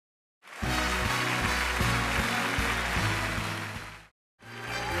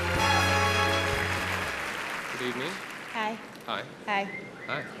Hi. Hi.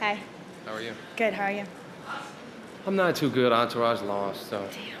 Hi. Hi. How are you? Good, how are you? I'm not too good. Entourage lost, so.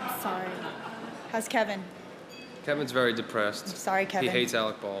 Damn, I'm sorry. How's Kevin? Kevin's very depressed. I'm sorry, Kevin. He hates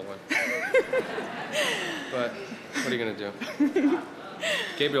Alec Baldwin. But what are you gonna do?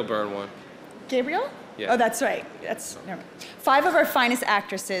 Gabriel Byrne won. Gabriel? Yeah. Oh, that's right. Never mind. 5 of our finest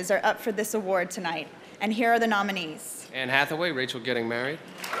actresses are up for this award tonight, and here are the nominees. Anne Hathaway, Rachel Getting Married.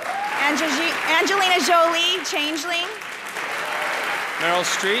 Angelina Jolie, Changeling. Meryl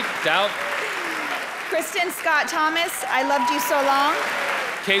Streep, Doubt. Kristen Scott Thomas, I Loved You So Long.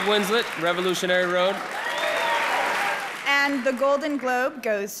 Kate Winslet, Revolutionary Road. And the Golden Globe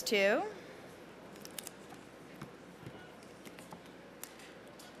goes to...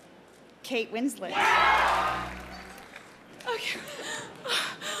 Kate Winslet. Okay.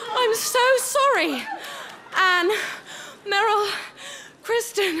 I'm so sorry. Anne, Meryl,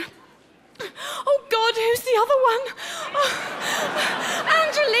 Kristen. Oh God, who's the other one? Oh,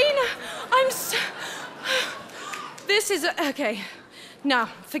 Angelina. I'm so... This is... Okay. Now,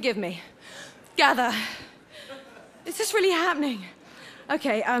 forgive me. Gather. Is this really happening?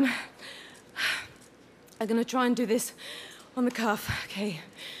 Okay, I'm gonna try and do this on the cuff. Okay.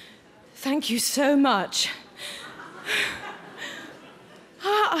 Thank you so much.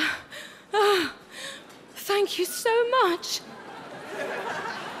 Thank you so much.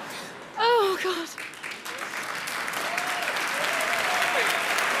 Oh, God.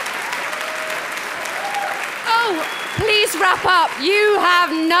 Oh, please wrap up. You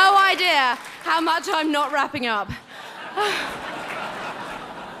have no idea how much I'm not wrapping up.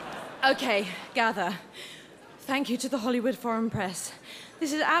 Okay, gather. Thank you to the Hollywood Foreign Press.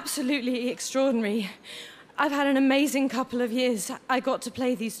 This is absolutely extraordinary. I've had an amazing couple of years. I got to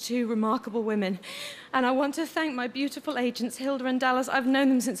play these 2 remarkable women. And I want to thank my beautiful agents, Hilda and Dallas. I've known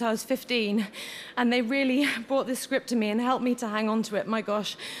them since I was 15. And they really brought this script to me and helped me to hang on to it. My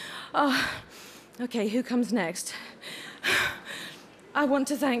gosh. Okay, who comes next? I want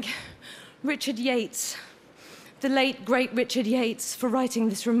to thank Richard Yates, the late, great Richard Yates, for writing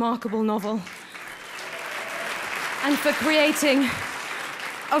this remarkable novel. And for creating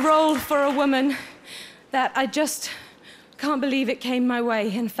a role for a woman that I just can't believe it came my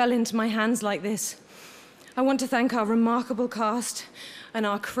way and fell into my hands like this. I want to thank our remarkable cast and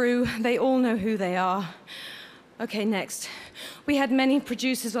our crew. They all know who they are. Okay, next. We had many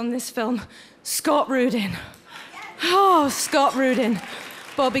producers on this film. Scott Rudin. Oh, Scott Rudin.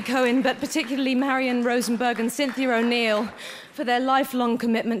 Bobby Cohen, but particularly Marion Rosenberg and Cynthia O'Neill for their lifelong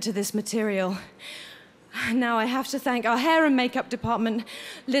commitment to this material. Now I have to thank our hair and makeup department,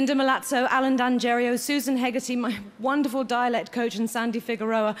 Linda Milazzo, Alan Dangerio, Susan Hegarty, my wonderful dialect coach, and Sandy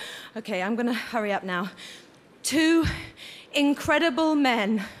Figueroa. Okay, I'm gonna hurry up now. 2 incredible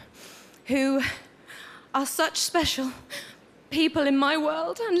men who are such special people in my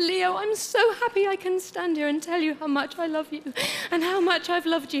world. And Leo, I'm so happy I can stand here and tell you how much I love you and how much I've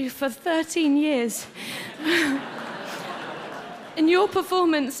loved you for 13 years. And your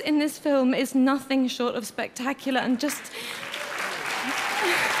performance in this film is nothing short of spectacular and just...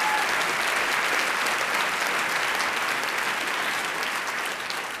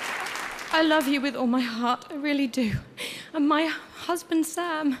 I love you with all my heart, I really do. And my husband,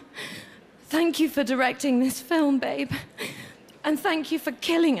 Sam, thank you for directing this film, babe. And thank you for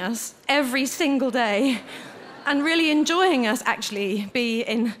killing us every single day and really enjoying us actually be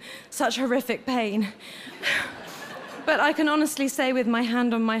in such horrific pain. But I can honestly say with my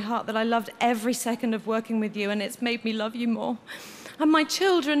hand on my heart that I loved every second of working with you, and it's made me love you more. And my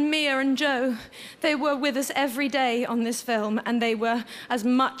children, Mia and Joe, they were with us every day on this film, and they were as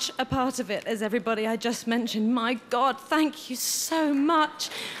much a part of it as everybody I just mentioned. My God, thank you so much.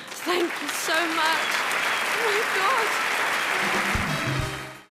 Thank you so much. Oh my God.